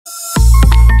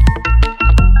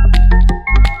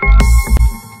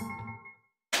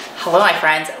Hello my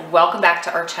friends, welcome back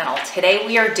to our channel. Today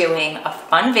we are doing a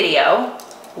fun video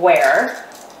where...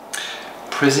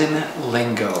 Prison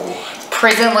lingo.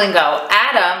 Prison lingo.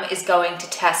 Adam is going to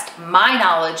test my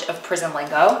knowledge of prison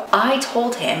lingo. I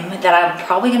told him that I'm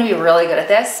probably going to be really good at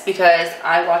this because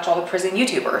I watch all the prison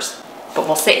YouTubers, but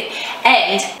we'll see.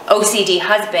 And OCD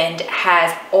husband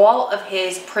has all of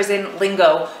his prison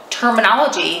lingo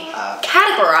terminology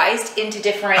categorized into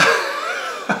different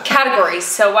categories.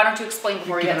 So why don't you explain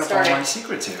before we get started? All my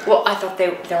secrets here. Well, I thought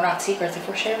they're not secrets if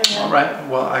we're sharing them. All right.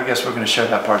 Well, I guess we're going to share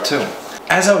that part too.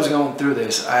 As I was going through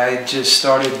this, I just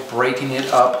started breaking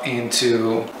it up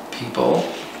into people,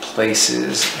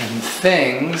 places, and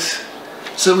things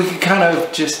so we could kind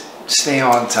of just stay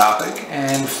on topic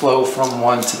and flow from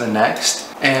one to the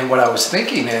next. And what I was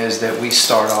thinking is that we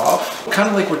start off kind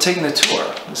of like we're taking a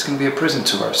tour. It's going to be a prison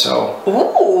tour, so...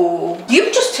 Ooh,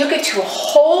 you just took it to a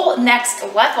whole next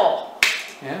level.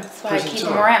 Yeah, that's why I keep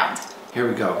them around. Here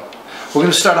we go. We're going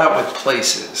to start out with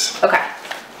places. Okay.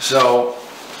 So,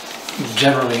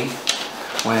 generally,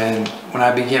 when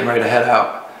I be getting ready to head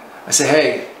out, I say,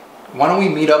 hey, why don't we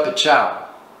meet up at Chow?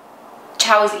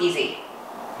 Chow is easy.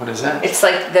 What is that? It's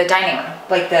like the dining room,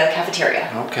 like the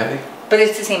cafeteria. Okay. But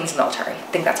it's the same as military. I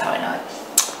think that's how I know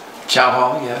it. Chow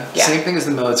hall, yeah. Same thing as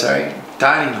the military.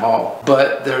 Dining hall.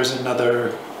 But there's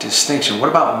another distinction. What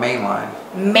about mainline?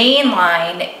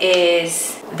 Mainline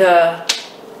is the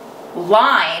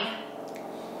line.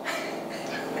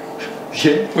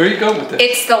 Yeah, where are you going with this?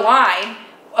 It's the line.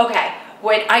 Okay.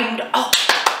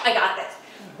 I got this.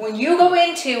 When you go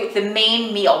into the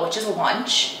main meal, which is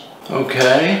lunch.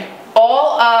 Okay.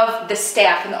 All of the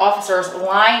staff and the officers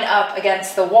line up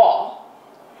against the wall.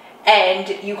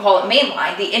 And you call it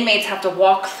mainline. The inmates have to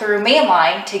walk through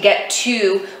mainline to get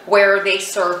to where they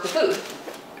serve the food.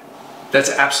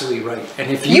 That's absolutely right. And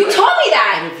if you taught me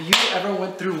that. And if you ever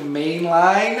went through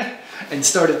mainline and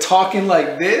started talking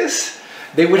like this,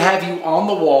 they would have you on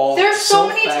the wall. There's so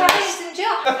many Italians in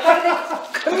jail. How do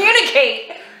they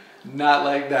communicate? Not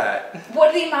like that.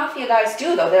 What do the mafia guys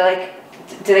do though? They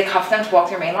like, do they cuff them to walk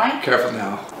through mainline? Careful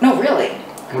now. No, really.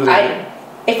 What do they do?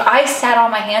 If I sat on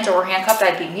my hands or were handcuffed,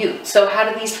 I'd be mute. So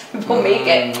how do these people make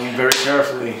it? Very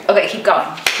carefully. Okay, keep going.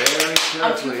 Very carefully.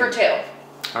 I'm 2 for 2.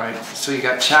 All right, so you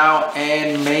got Chow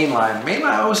and mainline. Mainline,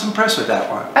 I was impressed with that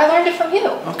one. I learned it from you.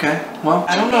 Okay, well,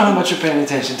 I don't know how much you're paying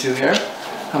attention to here,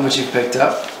 how much you've picked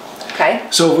up. Okay.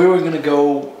 So we were gonna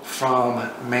go from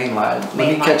mainline.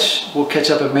 We'll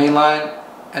catch up at mainline,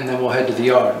 and then we'll head to the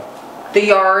yard. The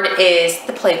yard is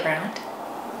the playground.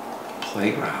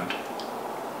 Playground?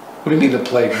 What do you mean the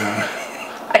playground?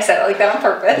 I said it like that on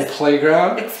purpose. The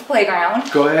playground? It's the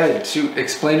playground. Go ahead. Shoot,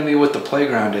 explain to me what the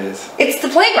playground is. It's the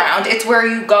playground. It's where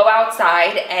you go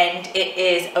outside and it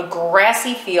is a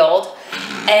grassy field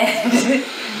and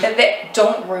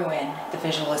don't ruin the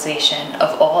visualization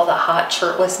of all the hot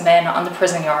shirtless men on the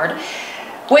prison yard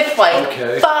with like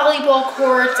volleyball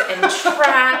courts and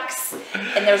tracks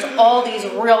and there's all these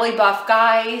really buff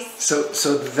guys.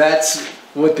 So that's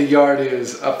what the yard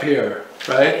is up here,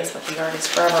 right? That is what the yard is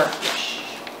forever.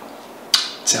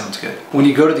 Sounds good. When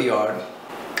you go to the yard.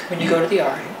 When you go to the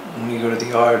yard. When you go to the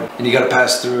yard. And you got to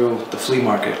pass through the flea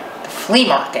market. The flea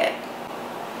market.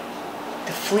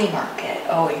 The flea market.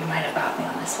 Oh, you might have got me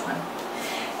on this one.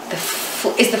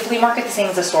 Is the flea market the same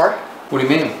as the store? What do you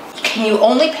mean? Can you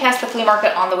only pass the flea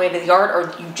market on the way to the yard,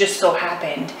 or you just so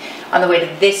happened on the way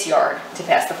to this yard to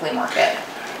pass the flea market?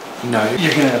 No,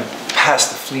 you're going to pass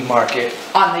the flea market.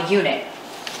 On the unit.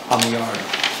 On the yard.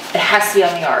 It has to be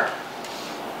on the yard.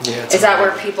 Yeah. Is that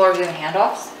where people are doing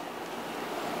handoffs?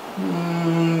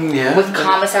 Yeah. With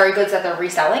commissary goods that they're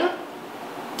reselling?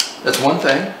 That's one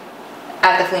thing.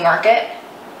 At the flea market?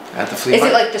 At the flea market.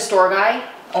 Is it like the store guy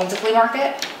owns a flea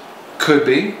market? Could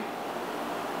be.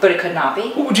 But it could not be.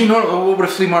 What would you know? What would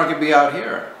a flea market be out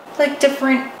here? Like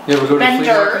different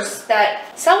vendors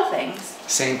that sell things.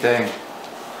 Same thing.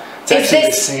 It's actually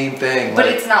the same thing. But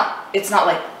it's not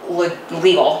like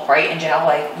legal, right? In jail,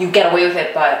 like you get away with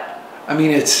it, but I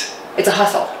mean it's a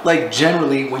hustle. Like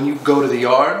generally when you go to the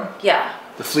yard, yeah,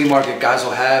 the flea market guys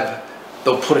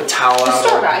they'll put a towel out. The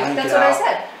store guy, that's what I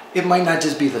said. It might not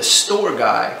just be the store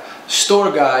guy.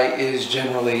 Store guy is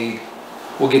generally,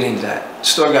 we'll get into that.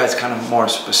 Store guy is kind of more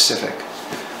specific.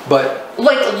 But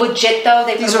like legit though,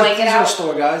 they put a blanket out? These are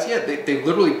store guys, yeah, they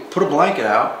literally put a blanket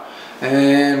out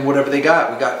and whatever they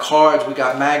got. We got cards, we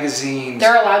got magazines.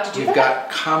 They're allowed to do that? We've got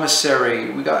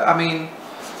commissary, I mean.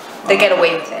 They get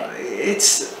away with it.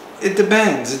 It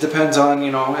depends. It depends on,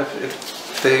 you know,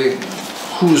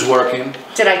 who's working.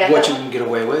 Did I get what that you can get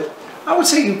away with. I would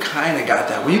say you kind of got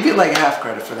that. Well, you get like half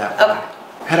credit for that. Okay.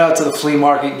 head out to the flea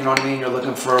market, you know what I mean? You're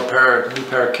looking for a new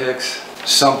pair of kicks,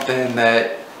 something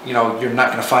that, you know, you're not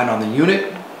going to find on the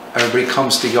unit. Everybody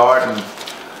comes to yard, and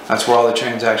that's where all the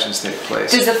transactions take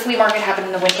place. Does the flea market happen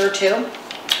in the winter too?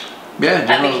 Yeah,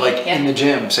 generally, like in the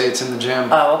gym. Say it's in the gym.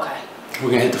 Oh, okay. We're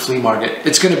going to hit the flea market.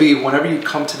 It's going to be whenever you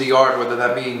come to the yard, whether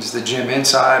that means the gym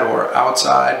inside or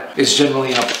outside, it's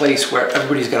generally in a place where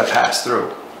everybody's got to pass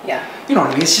through. Yeah. You know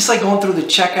what I mean? It's just like going through the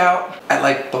checkout at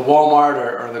like the Walmart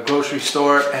or the grocery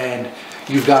store, and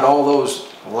you've got all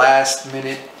those last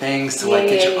minute things to like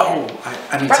get you. Oh,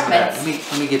 I need some of that.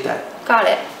 Let me get that. Got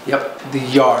it. Yep. The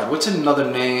yard. What's another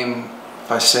name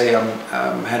if I say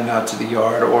I'm heading out to the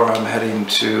yard or I'm heading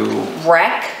to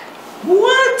Rec?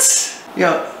 What?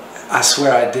 Yeah. I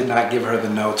swear I did not give her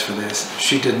the notes for this.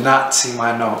 She did not see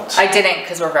my notes. I didn't,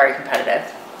 because we're very competitive.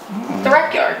 The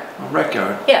rec yard. Rec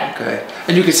yard. Yeah. Okay.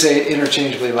 And you could say it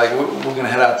interchangeably, like we're going to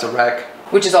head out to rec.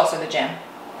 Which is also the gym.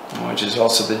 Which is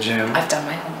also the gym. I've done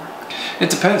my homework. It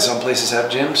depends. Some places have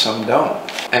gyms, some don't.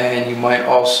 And you might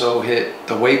also hit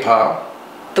the weight pile.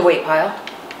 The weight pile?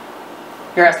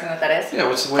 You're asking what that is? Yeah,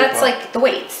 what's the weight pile? That's like the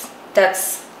weights.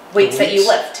 That's weights that you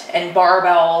lift and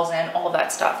barbells and all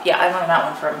that stuff. Yeah, I learned that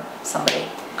one from somebody.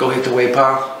 Go hit the weight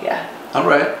pile? Yeah. All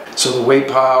right. So the weight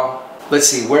pile, let's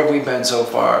see, where have we been so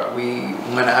far? We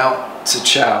went out to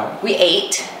chow. We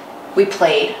ate, we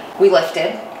played, we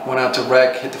lifted. Went out to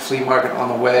rec, hit the flea market on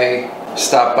the way,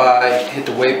 stopped by, hit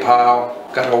the weight pile,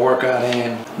 got our workout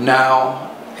in.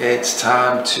 Now it's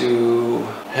time to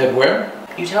head where?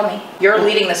 You tell me. You're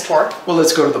leading this tour. Well,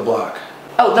 let's go to the block.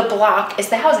 Oh, the block is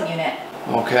the housing unit.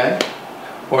 Okay.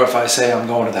 Or if I say I'm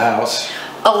going to the house.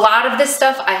 A lot of this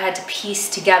stuff I had to piece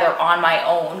together on my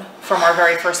own from our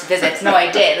very first visits. No,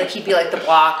 I did. Like, he'd be like the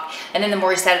block, and then the more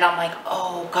he said it, I'm like,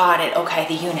 oh, got it. Okay,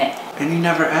 the unit. And you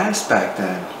never asked back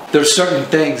then. There's certain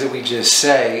things that we just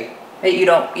say that you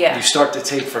don't, yeah. You start to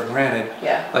take for granted.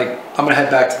 Yeah. Like, I'm gonna head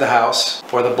back to the house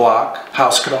or the block.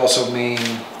 House could also mean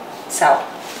sell.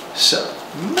 So,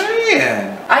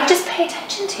 man. I just pay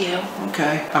attention to you.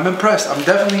 Okay, I'm impressed. I'm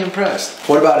definitely impressed.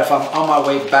 What about if I'm on my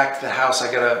way back to the house,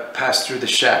 I gotta pass through the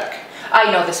shack?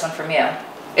 I know this one from you.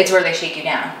 It's where they shake you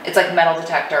down. It's like metal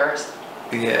detectors.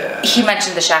 Yeah. He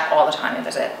mentioned the shack all the time in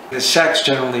visit. The shack's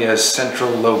generally a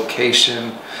central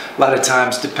location. A lot of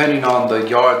times, depending on the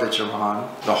yard that you're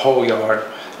on, the whole yard,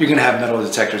 you're gonna have metal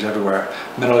detectors everywhere.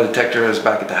 Metal detectors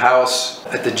back at the house,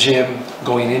 at the gym,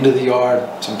 going into the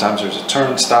yard. Sometimes there's a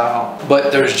turnstile,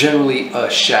 but there's generally a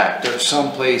shack. There's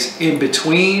some place in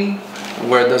between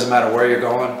where it doesn't matter where you're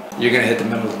going, you're gonna hit the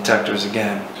metal detectors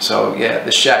again. So yeah,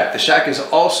 the shack. The shack is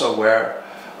also where,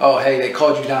 oh hey, they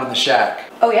called you down the shack.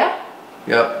 Oh yeah?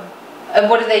 Yep. And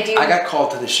what do they do? I got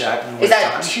called to the shack. Is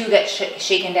that to get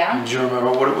shaken down? Do you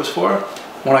remember what it was for?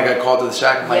 When I got called to the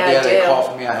shack, my dad, they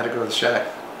called for me, I had to go to the shack.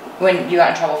 When you got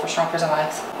in trouble for strong prison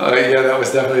lives? Oh yeah, that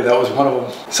was one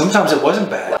of them. Sometimes it wasn't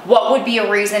bad. What would be a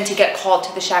reason to get called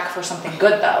to the shack for something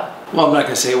good though? Well, I'm not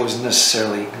gonna say it was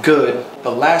necessarily good. The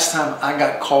last time I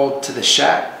got called to the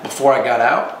shack, before I got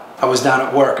out, I was down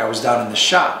at work, I was down in the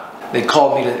shop. They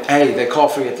called me to, hey, they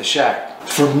called for you at the shack.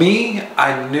 For me,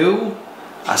 I knew,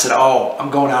 I said, oh,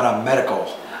 I'm going out on medical.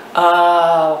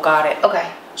 Oh, got it,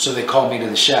 okay. So they called me to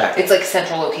the shack. It's like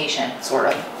central location, sort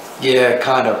of. Yeah,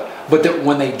 kind of. But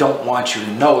when they don't want you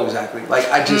to know exactly. Like,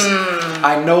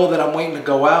 I know that I'm waiting to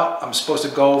go out. I'm supposed to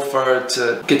go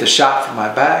to get the shot from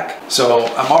my back. So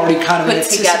I'm already kind of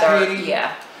anticipating. Together,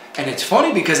 yeah. And it's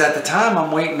funny because at the time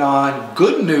I'm waiting on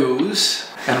good news.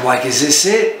 And I'm like, is this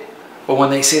it? But when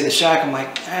they say the shack, I'm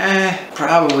like,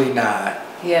 probably not.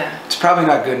 Yeah. It's probably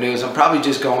not good news. I'm probably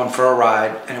just going for a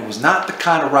ride. And it was not the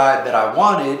kind of ride that I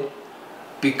wanted.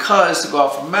 Because to go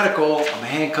out for medical, I'm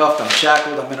handcuffed, I'm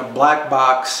shackled, I'm in a black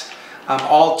box. I'm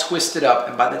all twisted up,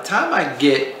 and by the time I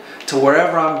get to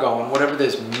wherever I'm going, whatever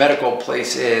this medical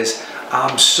place is,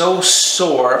 I'm so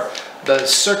sore. The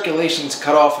circulation's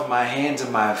cut off in my hands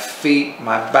and my feet.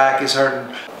 My back is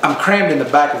hurting. I'm crammed in the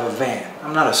back of a van.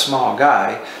 I'm not a small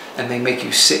guy, and they make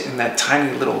you sit in that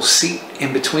tiny little seat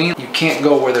in between. You can't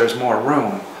go where there's more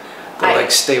room. They're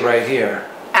like, stay right here.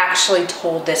 Actually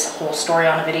told this whole story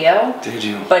on a video. Did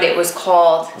you? But it was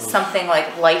called something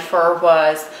like lifer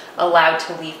was allowed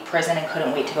to leave prison and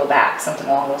couldn't wait to go back, something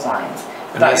along those lines.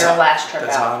 About your last trip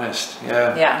that's out. honest,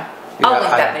 yeah. Yeah. I'll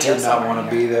link that video I did not want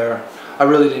to be there. I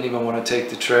really didn't even want to take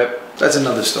the trip. That's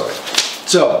another story.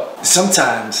 So,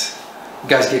 sometimes you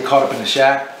guys get caught up in the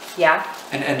shack. Yeah.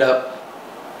 And end up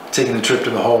taking the trip to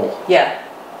the hole. Yeah.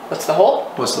 What's the hole?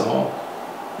 What's the hole?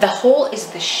 The hole is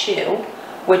the shoe.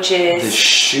 Which is the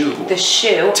shoe. The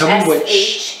shoe. Tell me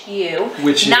S-H-U.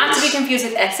 Which not is? To be confused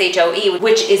with S-H-O-E,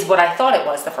 which is what I thought it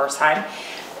was the first time.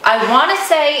 I want to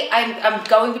say I'm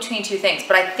going between two things,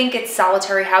 but I think it's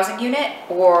solitary housing unit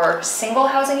or single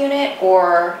housing unit,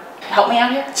 or help me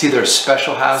out here. It's either a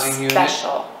special housing unit.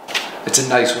 Special. It's a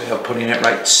nice way of putting it,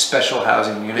 right? Special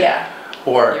housing unit. Yeah.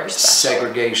 Or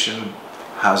segregation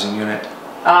housing unit.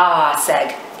 Ah,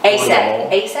 seg.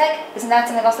 ASEG. ASEG? Isn't that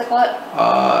something else they call it?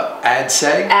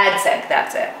 ADSEG? ADSEG,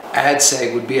 that's it.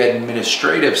 ADSEG would be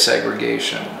administrative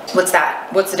segregation. What's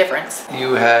that? What's the difference?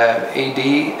 You have AD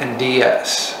and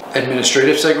DS.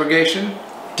 Administrative segregation,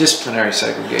 disciplinary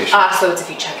segregation. Ah, so it's if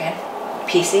you check in.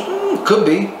 PC? Could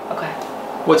be. Okay.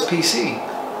 What's PC?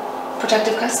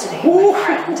 Protective custody. Ooh, my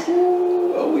friend.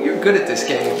 Oh, you're good at this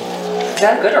game. Is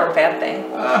that a good or a bad thing?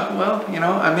 Well, you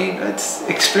know, I mean, it's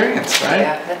experience, right?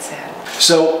 Yeah, that's it.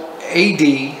 So, AD,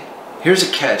 here's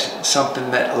a catch,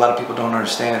 something that a lot of people don't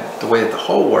understand, the way that the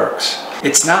whole works.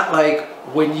 It's not like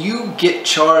when you get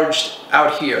charged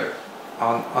out here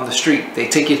on the street, they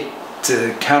take you to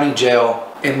the county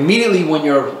jail. Immediately when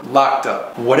you're locked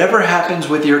up, whatever happens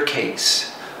with your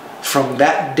case, from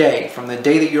that day, from the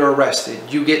day that you're arrested,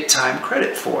 you get time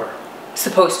credit for.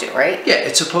 Supposed to, right? Yeah,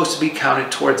 it's supposed to be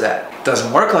counted towards that. It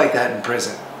doesn't work like that in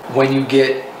prison. When you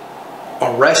get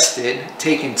arrested,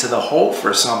 taken to the hole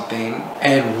for something,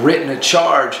 and written a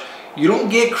charge, you don't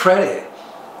get credit.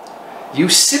 You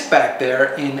sit back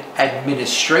there in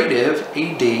administrative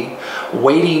AD,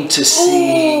 waiting to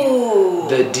see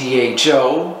the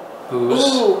DHO, who's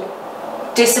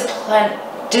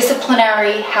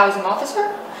disciplinary housing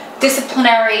officer,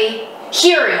 disciplinary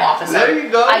hearing officer. There you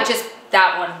go.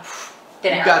 That one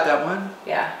didn't. You got that one?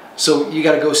 Yeah. So you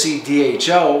got to go see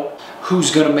DHO, who's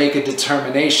going to make a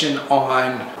determination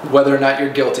on whether or not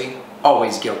you're guilty.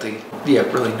 Always guilty. Yeah,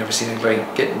 really never seen anybody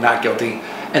get not guilty.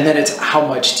 And then it's how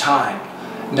much time.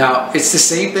 Now, it's the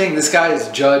same thing. This guy is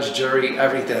judge, jury,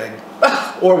 everything,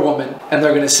 or woman. And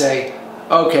they're going to say,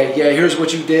 okay, yeah, here's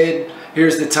what you did.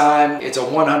 Here's the time. It's a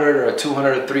 100 or a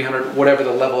 200 or 300, whatever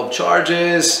the level of charge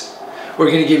is. We're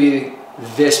going to give you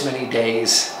this many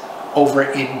days over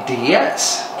in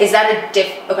DS. Is that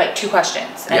okay, two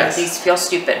questions, and yes. These feel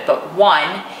stupid, but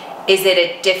one, is it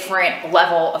a different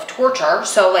level of torture?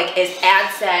 So like, is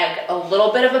ADSEG a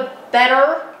little bit of a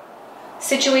better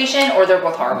situation, or they're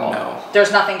both horrible? No.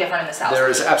 There's nothing different in the South. There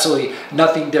is absolutely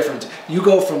nothing different. You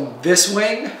go from this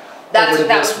wing that over to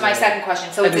this was my wing, second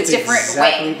question. So it's a different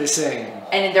exactly wing. the same.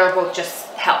 And they're both just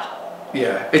hell.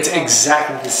 Yeah, it's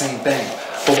exactly the same thing.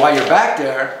 But while you're back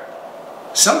there,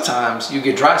 sometimes you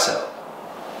get dry cell.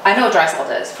 I know what dry cell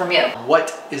is from you.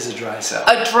 What is a dry cell?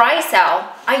 A dry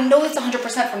cell, I know it's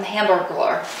 100% from the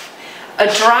Hamburglar. A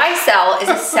dry cell is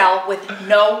a cell with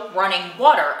no running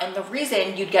water. And the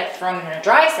reason you'd get thrown in a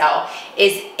dry cell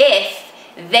is if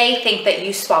they think that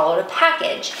you swallowed a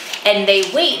package and they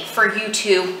wait for you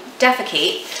to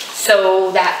defecate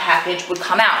so that package would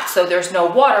come out. So there's no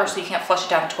water, so you can't flush it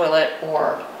down the toilet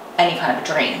or any kind of a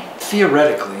drain.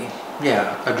 Theoretically,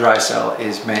 yeah, a dry cell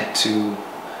is meant to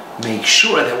make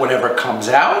sure that whatever comes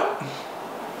out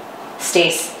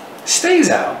stays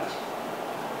out.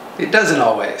 It doesn't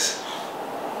always.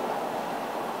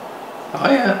 Oh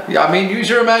yeah. Yeah, I mean, use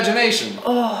your imagination.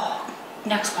 Oh,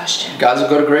 next question. Guys will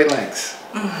go to great lengths.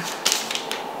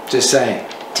 Just saying.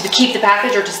 To keep the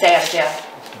package or to stay out of jail?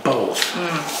 Both.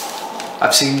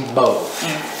 I've seen both.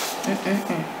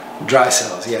 Dry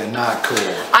cells, yeah, not cool.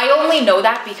 I only know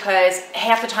that because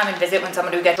half the time in visit when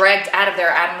someone would get dragged out of there,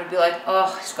 Adam would be like,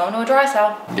 oh, he's going to a dry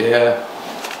cell. Yeah,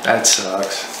 that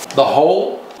sucks. The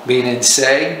hole being in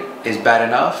seg is bad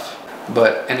enough,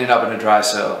 but ending up in a dry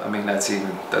cell, I mean, that's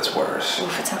worse.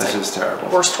 Oof, it sounds that's like just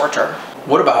terrible. Worse torture.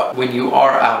 What about when you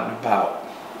are out and about?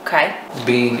 Okay.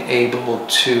 Being able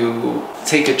to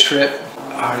take a trip.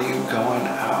 Are you going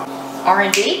out?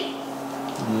 R&D?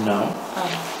 No.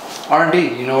 Oh.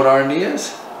 R&D, you know what R&D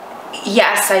is?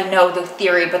 Yes, I know the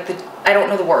theory, but I don't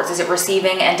know the words. Is it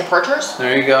receiving and departures?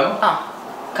 There you go.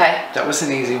 Oh, okay. That was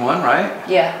an easy one, right?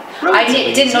 Yeah. I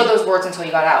didn't know those words until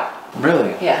you got out.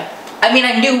 Really? Yeah. I mean,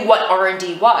 I knew what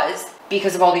R&D was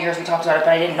because of all the years we talked about it, but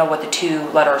I didn't know what the two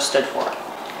letters stood for.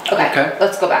 Okay,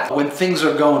 let's go back. When things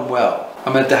are going well,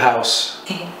 I'm at the house.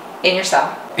 In your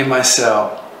cell. In my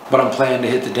cell, but I'm planning to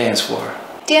hit the dance floor.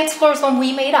 Dance floor is one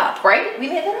we made up, right? We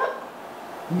made that up?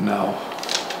 No.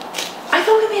 I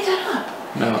thought we made that up.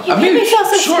 No. You made me feel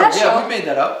so sure, special. Yeah, we made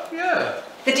that up. Yeah.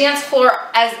 The dance floor,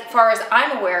 as far as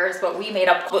I'm aware, is what we made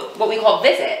up, what we call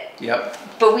visit. Yep.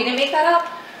 But we didn't make that up?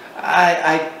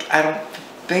 I don't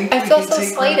think I we feel can so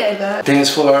take slighted. that. Dance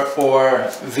floor or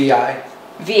VI.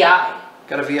 VI.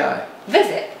 Got a VI.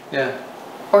 Visit. Yeah.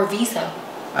 Or visa.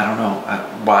 I don't know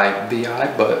why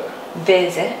VI, but...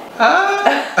 Visit.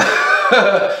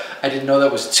 I didn't know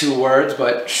that was 2 words,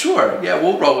 but sure. Yeah,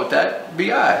 we'll roll with that.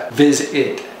 VI.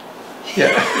 Visit.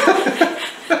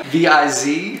 Yeah.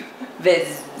 V-I-Z.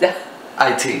 Viz.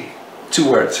 I-T.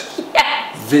 2 words.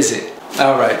 Yes. Visit.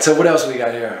 All right, so what else we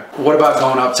got here? What about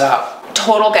going up top?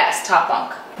 Total guess, top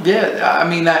bunk. Yeah, I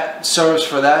mean, that serves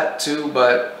for that too,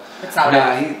 but It's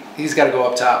not he's got to go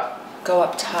up top. Go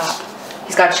up top.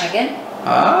 He's got to check in?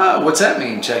 What's that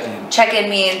mean, check in? Check in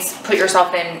means put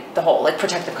yourself in the hole, like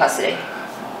protective custody.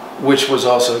 Which was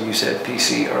also, you said,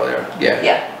 PC earlier. Yeah.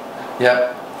 Yeah.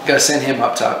 Yep. Got to send him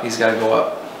up top. He's got to go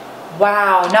up.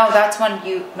 Wow, no, that's when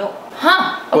you, no,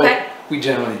 huh, okay. Well, we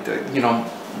generally,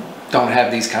 don't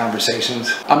have these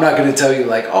conversations. I'm not going to tell you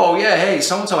like, oh yeah, hey,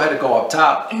 so-and-so had to go up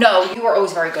top. No, you were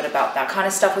always very good about that kind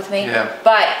of stuff with me. Yeah.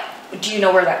 But do you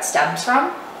know where that stems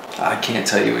from? I can't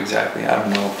tell you exactly. I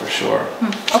don't know for sure.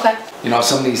 Okay.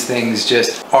 Some of these things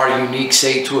just are unique,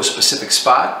 say, to a specific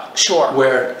spot. Sure.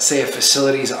 Where, say, a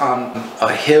facility's on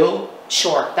a hill.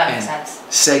 Sure, that makes sense.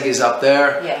 Seg is up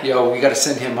there. Yeah. Yo, we got to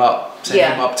send him up.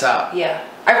 Send him up top. Yeah.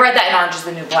 I read that in Orange is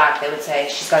the New Black. They would say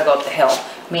she's got to go up the hill,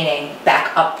 meaning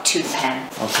back up to the pen.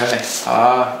 Okay.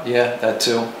 Yeah, that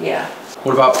too. Yeah.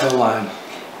 What about pill line?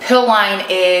 Pill line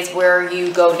is where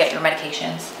you go to get your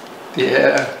medications.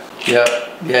 Yeah.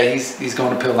 Yeah, he's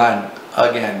going to pill line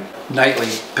again. Nightly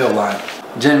pill line.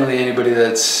 Generally, anybody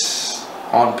that's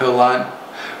on pill line,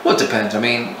 well, it depends. I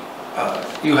mean,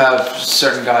 you have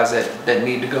certain guys that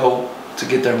need to go to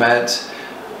get their meds,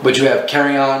 but you have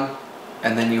carry-on,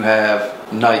 and then you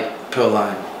have night pill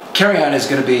line. Carry-on is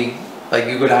going to be like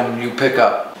you go down and you pick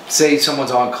up, say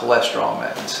someone's on cholesterol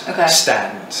meds, okay.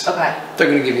 Statins. Okay. They're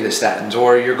going to give you the statins,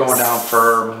 or you're going down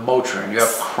for Motrin. You have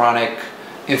chronic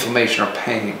inflammation or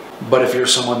pain. But if you're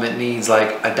someone that needs like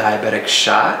a diabetic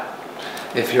shot,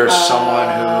 if you're someone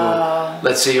who,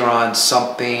 let's say you're on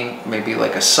something, maybe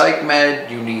like a psych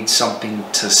med, you need something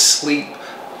to sleep,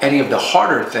 any of the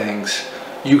harder things,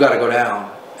 you got to go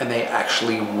down and they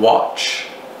actually watch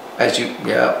as you,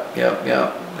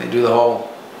 they do the whole.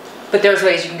 But there's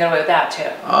ways you can get away with that too.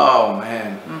 Oh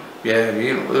man, yeah,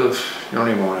 you don't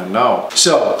even want to know.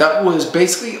 So that was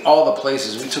basically all the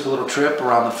places. We took a little trip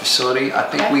around the facility. I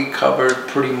think we covered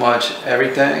pretty much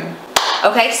everything.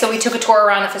 Okay, so we took a tour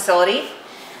around the facility.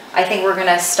 I think we're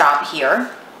gonna stop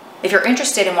here. If you're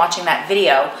interested in watching that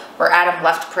video where Adam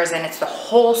left prison, it's the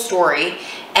whole story,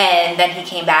 and then he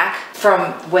came back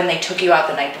from when they took you out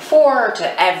the night before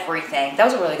to everything. That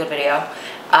was a really good video.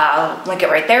 I'll link it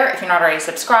right there. If you're not already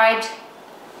subscribed,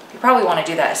 you probably want to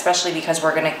do that, especially because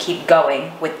we're gonna keep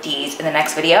going with these in the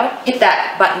next video. Hit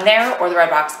that button there or the red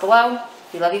box below.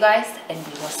 We love you guys, and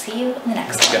we will see you in the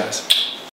next one. Guys.